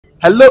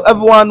Hello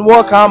everyone,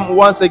 welcome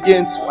once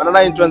again to another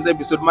interesting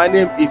episode. My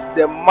name is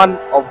the Man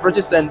of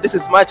Riches and this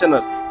is my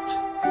channel.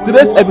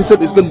 Today's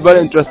episode is going to be very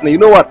interesting. You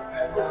know what?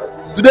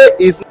 Today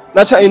is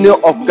National Union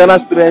of Ghana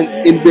students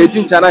in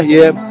Beijing, China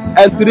here,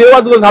 and today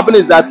what's going to happen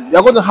is that we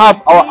are going to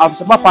have our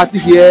Afehyia Pa party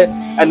here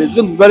and it's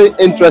going to be very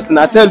interesting.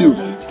 I tell you,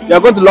 you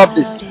are going to love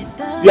this.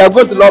 You are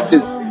going to love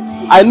this.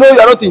 I know you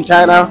are not in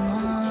China,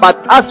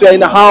 but as you are in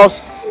the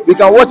house, we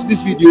can watch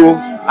this video.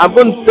 I'm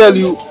going to tell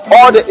you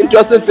all the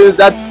interesting things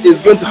that is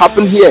going to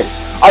happen here.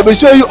 I'll be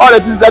showing you all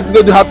the things that's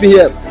going to happen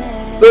here.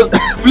 So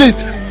please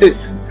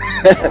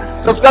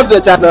subscribe to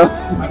the channel,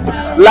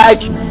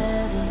 like,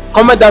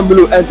 comment down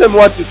below, and tell me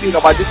what you think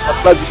about this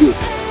particular video.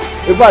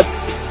 In fact,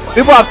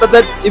 people have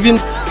started even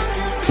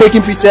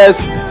taking pictures.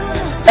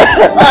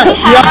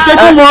 You are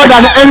taking more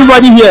than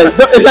anybody here.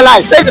 It's a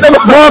lie.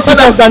 More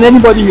pictures than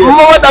anybody here.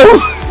 More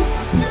than.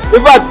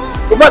 In fact,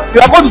 we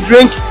are going to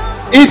drink.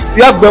 Eat,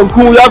 we have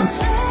banku, we have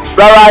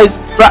fried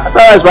rice,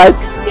 right?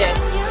 Yes.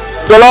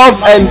 Jollof,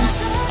 and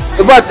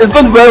but it's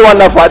going to be very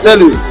wonderful, I tell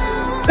you.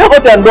 You're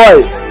going to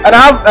enjoy. And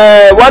I have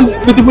one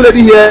beautiful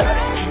lady here.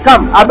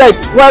 Come, I beg,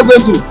 where are you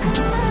going to?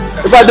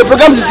 But the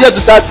program is here to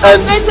start. And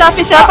going to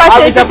Afehyia Pa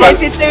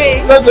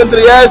 2023.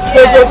 2023, yes.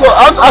 Yes. So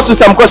I want to ask you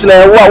some questions.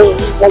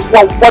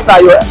 What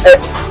are your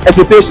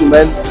expectations,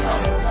 man?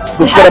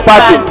 For the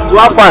party, to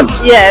have fun.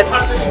 Yes.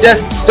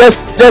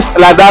 Just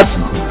like that.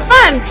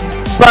 Fun.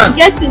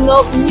 Get to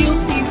know new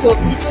people,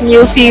 meet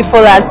new people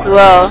as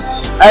well.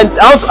 And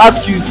I want to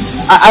ask you,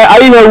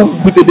 are you here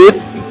with a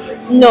date?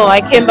 No,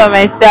 I came by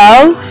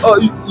myself. Oh,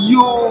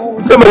 you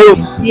came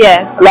alone?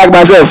 Yes. Like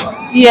myself?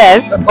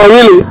 Yes. Oh,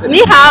 really?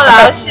 Ni hao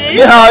lao shi.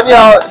 Ni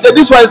hao. So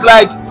this one is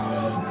like,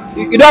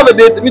 you don't have a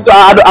date, me too,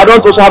 I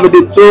don't also have a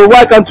date, so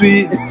why can't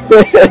we?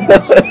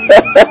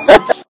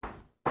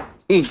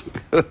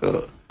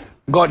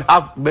 God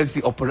have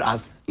mercy upon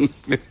us.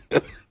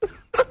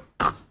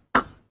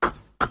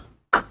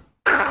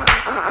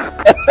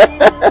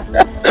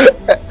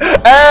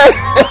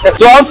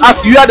 So I want to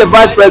ask you, are the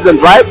vice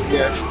president, right?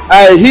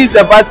 Yeah. He's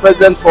the vice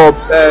president for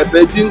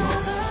Beijing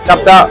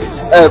Chapter,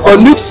 for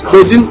Luke's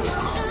Beijing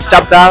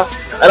Chapter,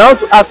 and I want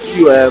to ask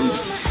you,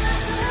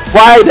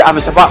 why the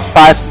Afehyia Pa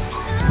party?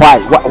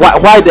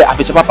 Why the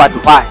Afehyia Pa party?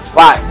 Why?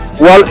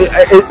 Well,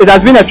 it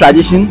has been a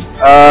tradition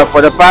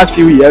for the past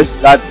few years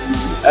that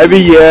every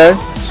year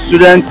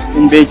students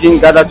in Beijing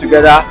gather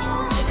together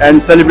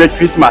and celebrate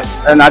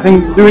Christmas. And I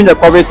think during the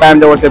COVID time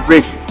there was a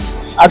break.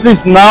 At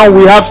least now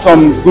we have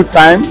some good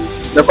time.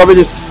 The COVID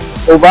is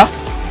over,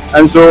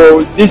 and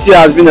so this year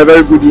has been a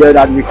very good year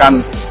that we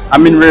can,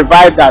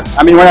 revive that.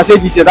 When I say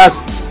this year,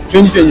 that's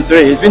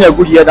 2023. It's been a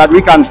good year that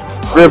we can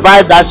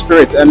revive that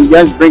spirit and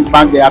just bring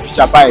back the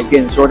Afehyia Pa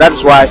again. So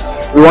that's why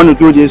we want to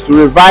do this, to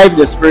revive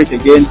the spirit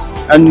again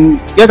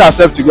and get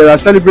ourselves together,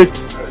 celebrate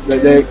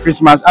the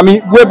Christmas.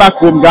 Way back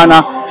home,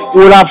 Ghana,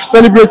 we will have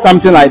celebrated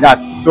something like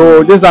that.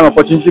 So this is an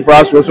opportunity for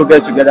us to also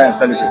get together and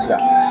celebrate. Yeah.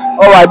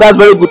 All right, that's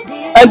very good.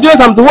 And doing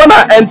something, when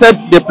I entered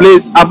the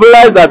place, I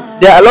realized that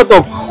there are a lot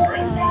of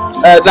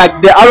like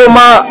the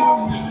aroma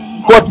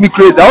got me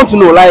crazy. I want to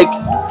know, like,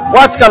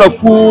 what kind of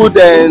food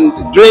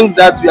and drinks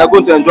that we are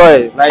going to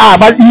enjoy. Like,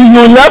 but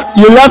you left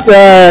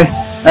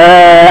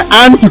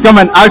Anne to come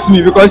and ask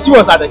me because she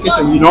was at the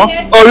kitchen, you know.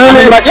 Oh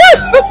really? But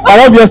yes, but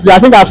obviously I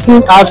think I've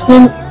seen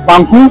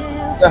banku,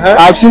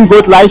 I've seen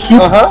goat light soup,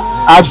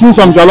 I've seen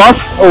some jollof.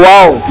 Oh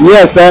wow.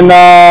 Yes, and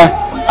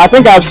I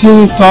think I've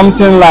seen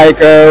something like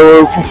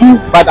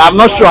fufu, but I'm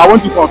not sure. I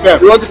want to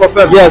confirm. You want to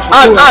confirm? Yes.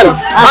 And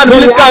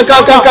please come. Do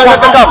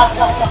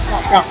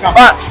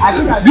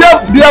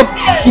you have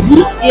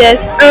fufu? Yes.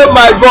 Oh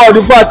my God!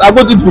 In fact, I'm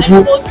going to eat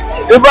fufu.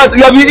 In fact,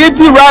 you have been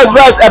eating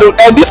rice and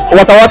this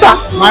water.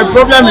 My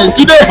problem is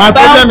the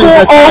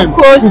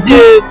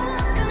Soup.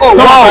 Oh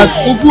wow!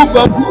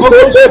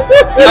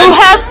 You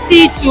have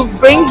tea to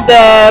bring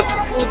the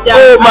food down.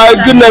 Oh my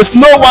goodness!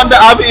 No wonder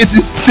I've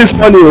eaten this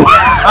morning.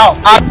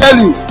 I tell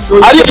you,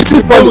 I didn't eat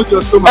this morning.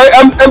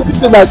 I'm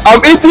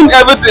eating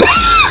everything.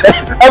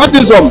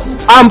 Everything from.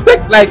 I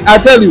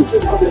tell you,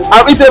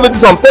 I'm eating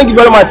everything from. Thank you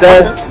very much.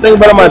 Thank you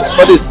very much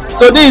for this.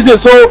 So this is it.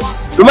 So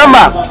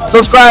remember,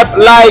 subscribe,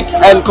 like,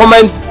 and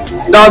comment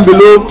down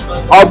below.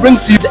 I'll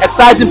bring to you the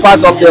exciting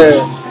part of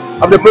the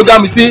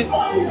program. You see,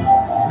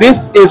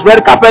 this is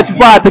red carpet.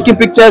 People are taking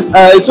pictures.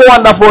 It's so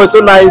wonderful. It's so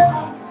nice,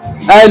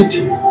 and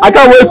I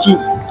can't wait to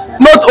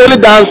not only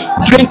dance,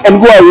 drink,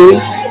 and go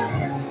away.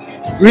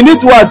 We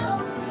need what?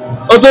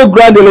 Also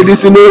grind the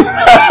ladies, you know.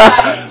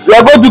 We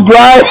are going to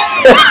grind.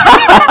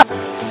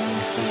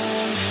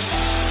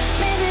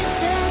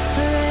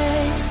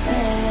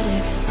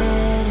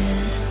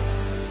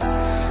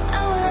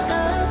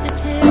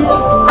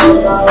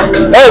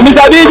 Hey,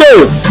 Mr.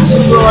 DJ.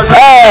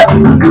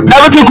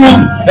 Everything good?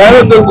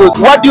 Everything good.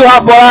 What do you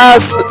have for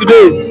us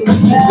today?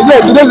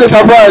 Today's a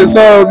surprise,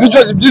 so we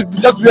just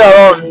be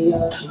around.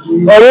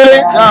 Oh really?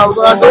 Yeah,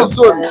 because so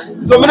soon.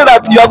 So meaning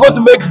that you are going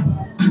to make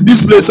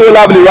this place so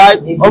lovely, right?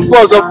 Of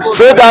course.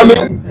 So tell me.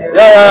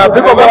 Yeah.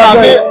 People,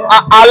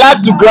 I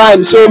like to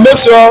grind, so make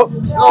sure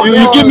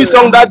you give me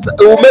song that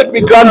will make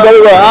me grind very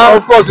well. Huh?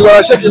 Of course, you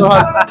wanna shake your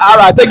hand. All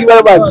right, thank you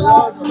very much.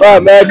 All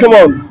right, man, come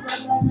on.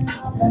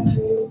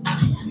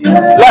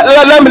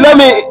 Let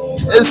me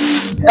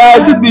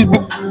sit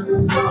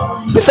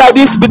beside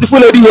this beautiful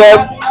lady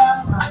here.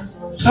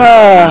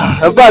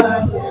 In fact,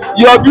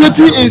 your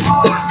beauty is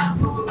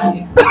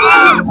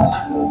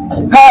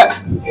her,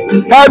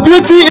 her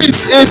beauty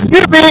is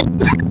giving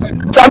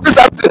something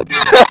something.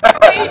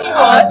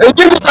 It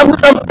gives me something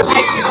something.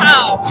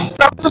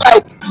 Something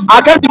like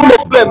I can't even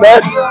explain,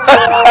 man.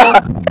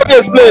 Let me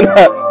explain.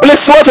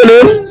 Please, what's your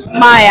name?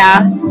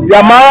 Maya.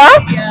 Yeah, Maya.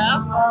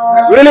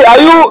 Really? Are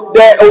you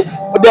the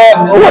what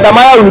the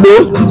Maya you know?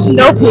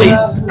 No,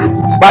 please.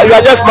 But you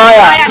are just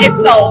Maya. Maya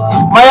itself.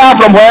 Maya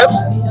from where?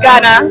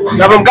 Ghana.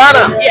 You're from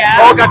Ghana. Yeah.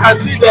 Oh, I can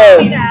see there.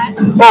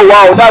 Oh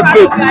wow, that's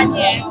good.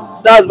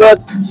 That's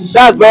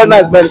very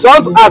nice, man. So I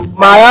want to ask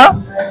Maya.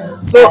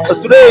 So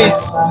today is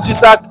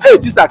Chisak. Hey,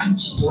 Chisak.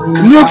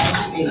 Nukes.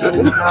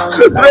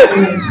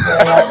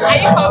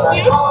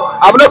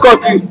 I'm not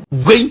confused.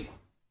 Going.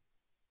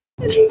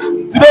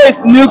 Today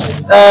is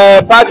Nukes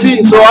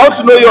party. So I want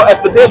to know your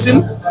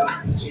expectation.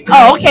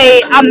 Oh,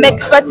 okay. I'm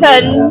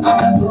expecting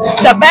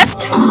the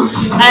best,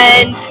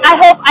 and I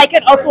hope I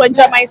can also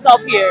enjoy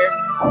myself here.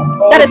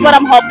 That is what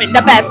I'm hoping.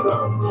 The best.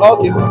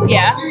 Okay.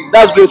 Yeah.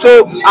 That's great.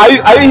 So are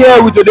you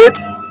here with your date?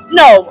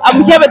 No,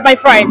 I'm here with my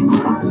friends.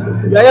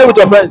 You're here with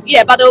your friends.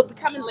 Yeah, but they'll be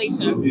coming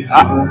later.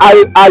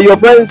 Are your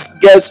friends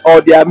girls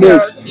or they are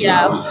males?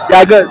 Yeah. They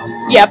are girls.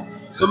 Yep.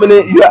 So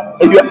many you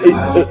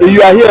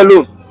are here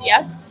alone.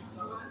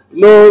 Yes.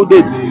 No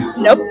date.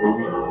 Nope.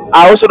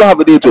 I also don't have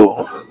a date.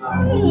 Oh.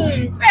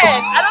 Ben,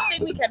 I don't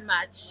think we can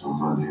match. Do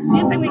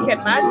you think we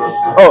can match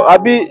Oh, I'll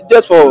be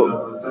just for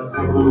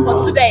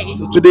for today?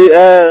 today.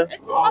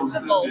 It's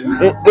impossible.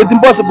 It's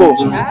impossible.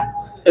 Yeah.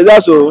 Is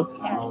that so?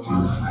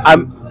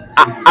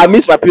 I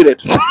miss my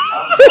period.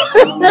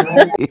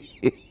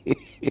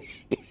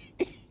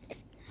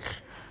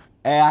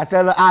 I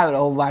said, I don't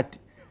know what.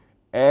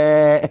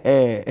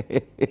 I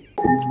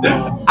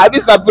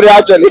miss my period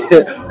actually.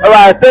 All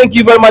right, thank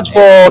you very much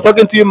for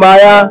talking to you,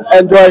 Maya.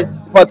 Enjoy,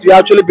 but you're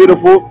actually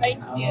beautiful.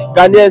 Thank you.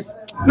 Ghanaians,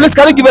 please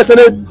can you give us a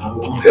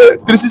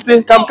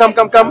 360? Come. I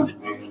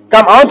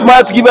want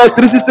Maya to give us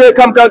 360.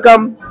 Come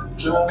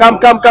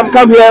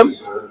here.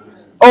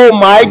 Oh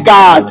my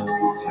God.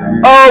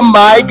 Oh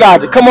my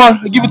God. Come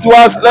on, give it to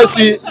us. Let's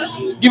see.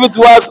 Give it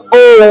to us.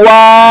 Oh,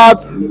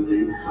 what?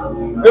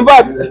 In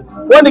fact,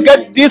 when you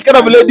get this kind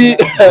of lady,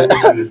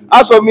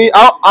 as for me,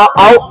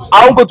 I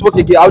won't go to work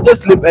again. I'll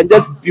just sleep and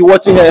just be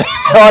watching her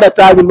all the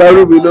time in my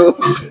room, you know.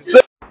 So,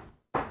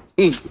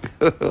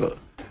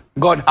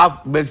 God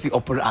have mercy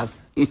upon us.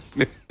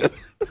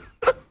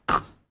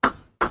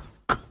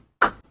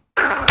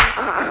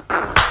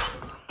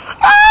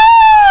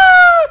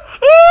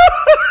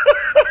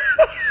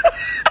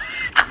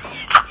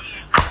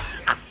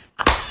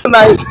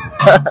 nice.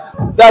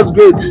 That's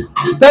great.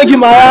 Thank you,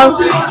 Maya.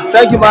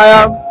 Thank you,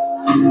 Maya.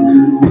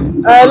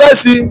 Let's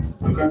see. Yo.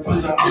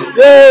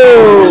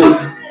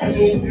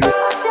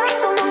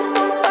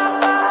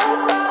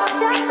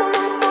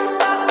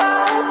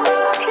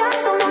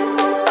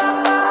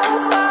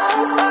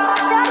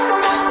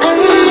 I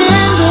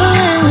remember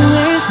when we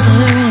were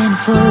staring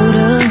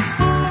photo.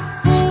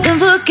 Don't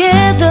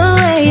forget the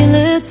way you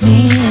look me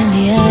in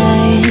the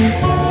eyes.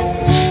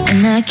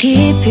 And I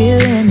keep you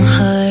in my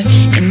heart.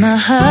 In my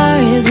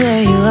heart is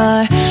where you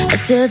are. I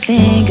still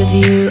think of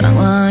you. I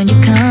want you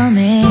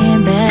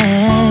coming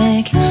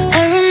back.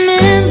 I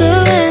remember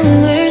when we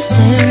were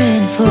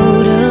staring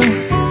photo.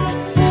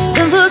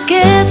 Don't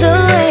forget the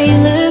way you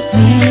look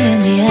me in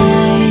the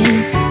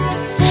eyes.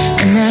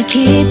 And I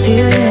keep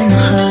you in my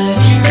heart.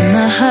 In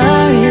my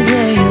heart is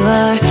where you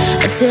are. I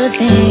still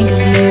think of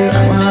you. I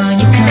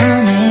want you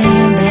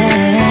coming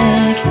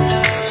back.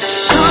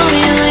 Call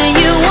me when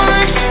you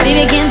want.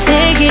 Baby, can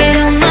take it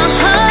on my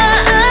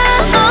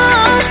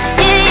heart.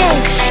 Yeah, yeah.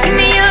 Give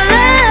me your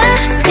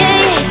love. Yeah,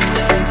 yeah.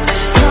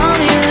 Call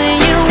me when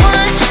you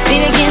want.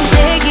 Baby, can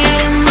take it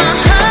on my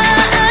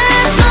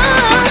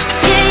heart.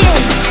 Yeah, yeah.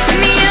 Give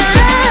me your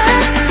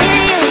love. Yeah,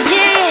 yeah,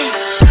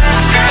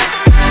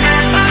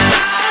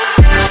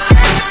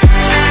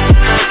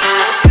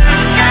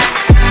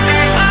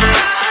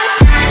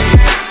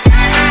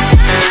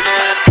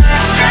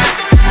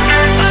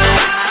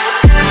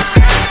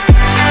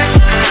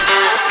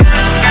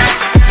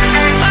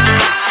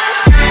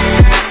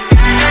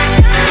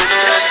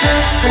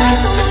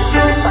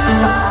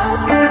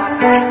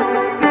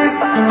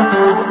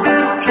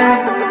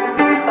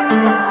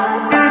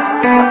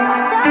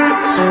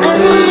 I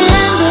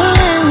remember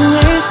when we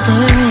were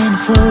staring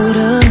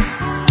photo.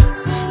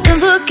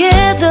 Don't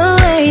forget the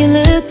way you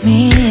look me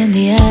in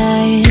the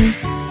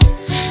eyes.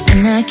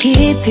 And I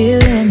keep you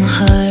in my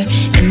heart.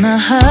 In my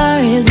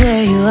heart is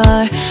where you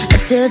are. I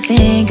still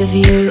think of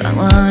you. I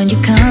want you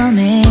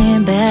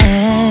coming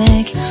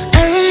back.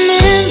 I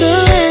remember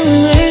when we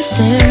were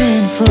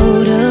staring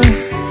photo.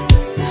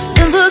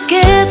 Don't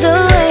forget the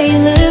way you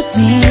look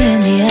me in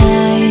the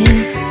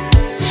eyes.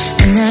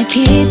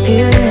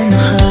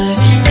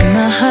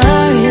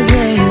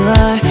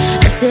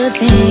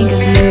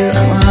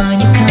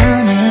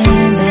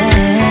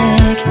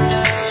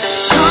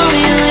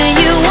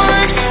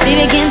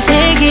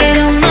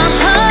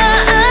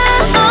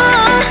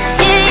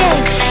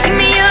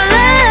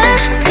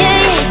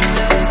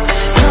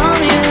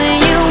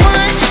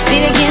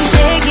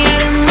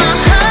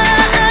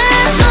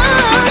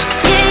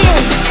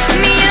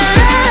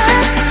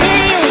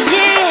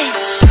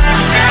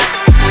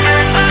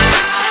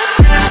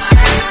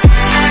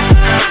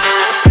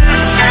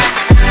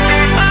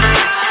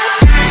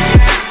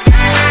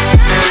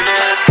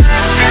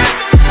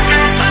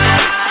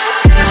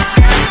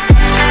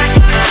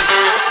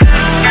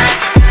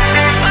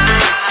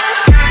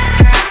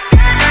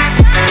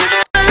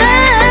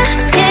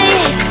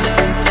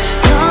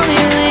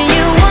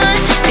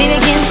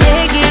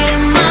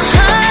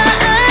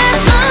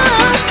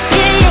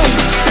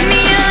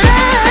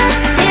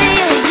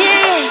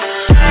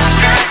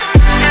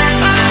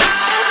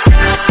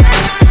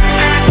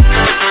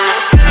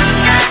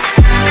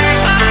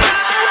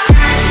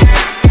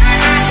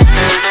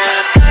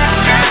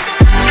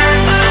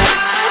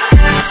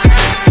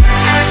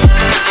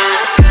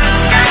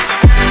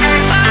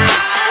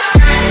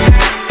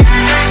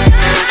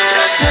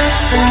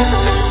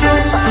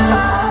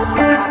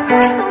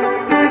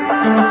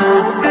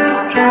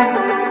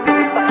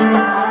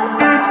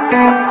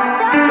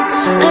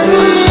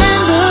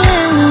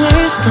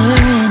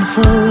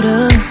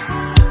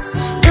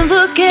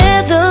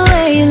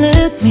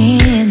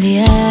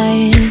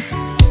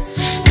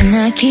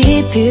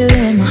 keep you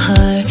in my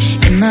heart.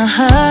 In my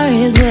heart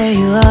is where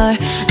you are.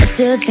 I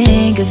still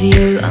think of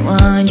you, I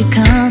want you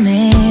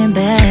coming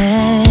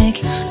back.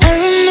 I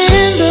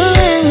remember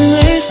when we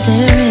were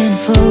staring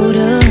a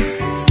photo.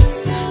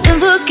 Don't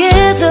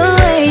forget the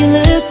way you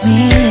look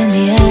me in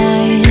the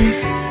eyes.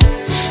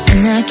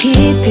 And I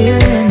keep you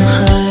in my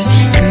heart.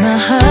 In my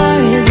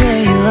heart is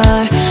where you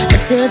are. I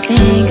still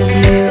think of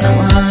you, I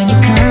want you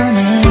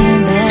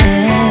coming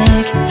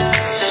back.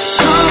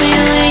 Call me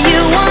when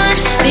you want,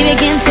 baby, I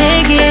can't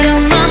take it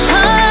on my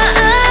heart.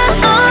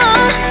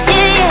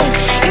 Yeah, yeah,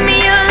 give me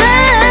your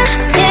love,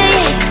 yeah,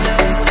 yeah.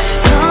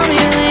 Call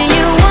me when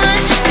you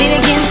want, baby,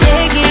 I can't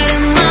take it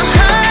on my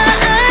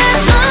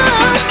heart.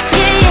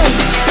 Yeah, yeah,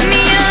 give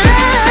me your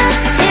love,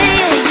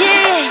 yeah,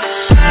 yeah,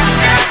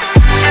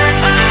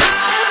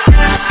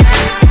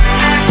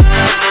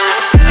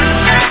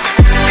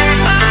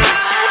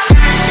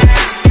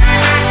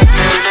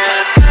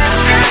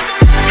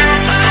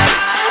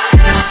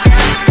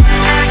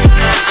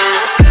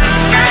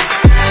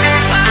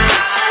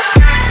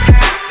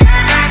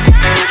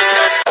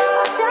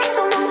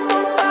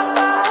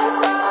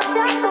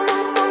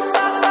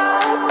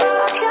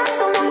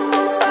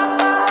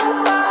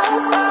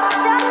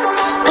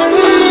 I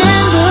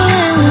remember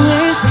when we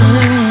were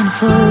staring a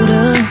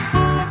photo.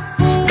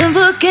 Don't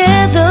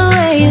forget the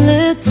way you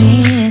look me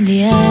in the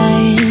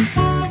eyes.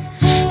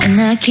 And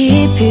I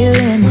keep you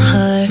in my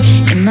heart.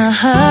 In my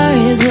heart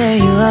is where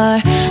you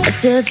are. I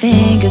still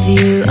think of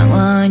you, I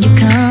want you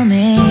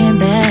coming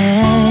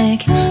back.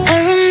 I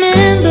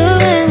remember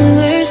when we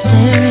were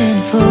staring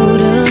a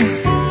photo.